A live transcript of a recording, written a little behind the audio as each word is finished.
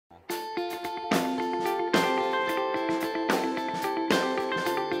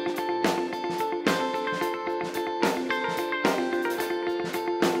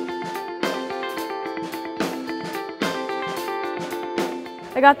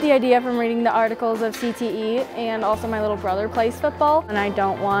I got the idea from reading the articles of CTE, and also my little brother plays football and I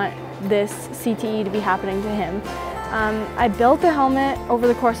don't want this CTE to be happening to him. I built the helmet over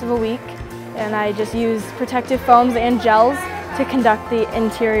the course of a week, and I just used protective foams and gels to conduct the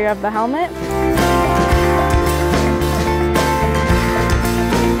interior of the helmet.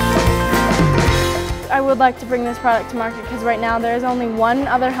 I would like to bring this product to market because right now there is only one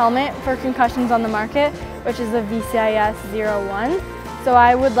other helmet for concussions on the market, which is the VCIS 01. So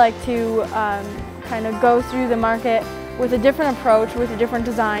I would like to kind of go through the market with a different approach, with a different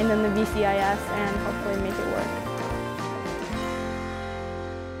design than the VCIS, and hopefully make it work.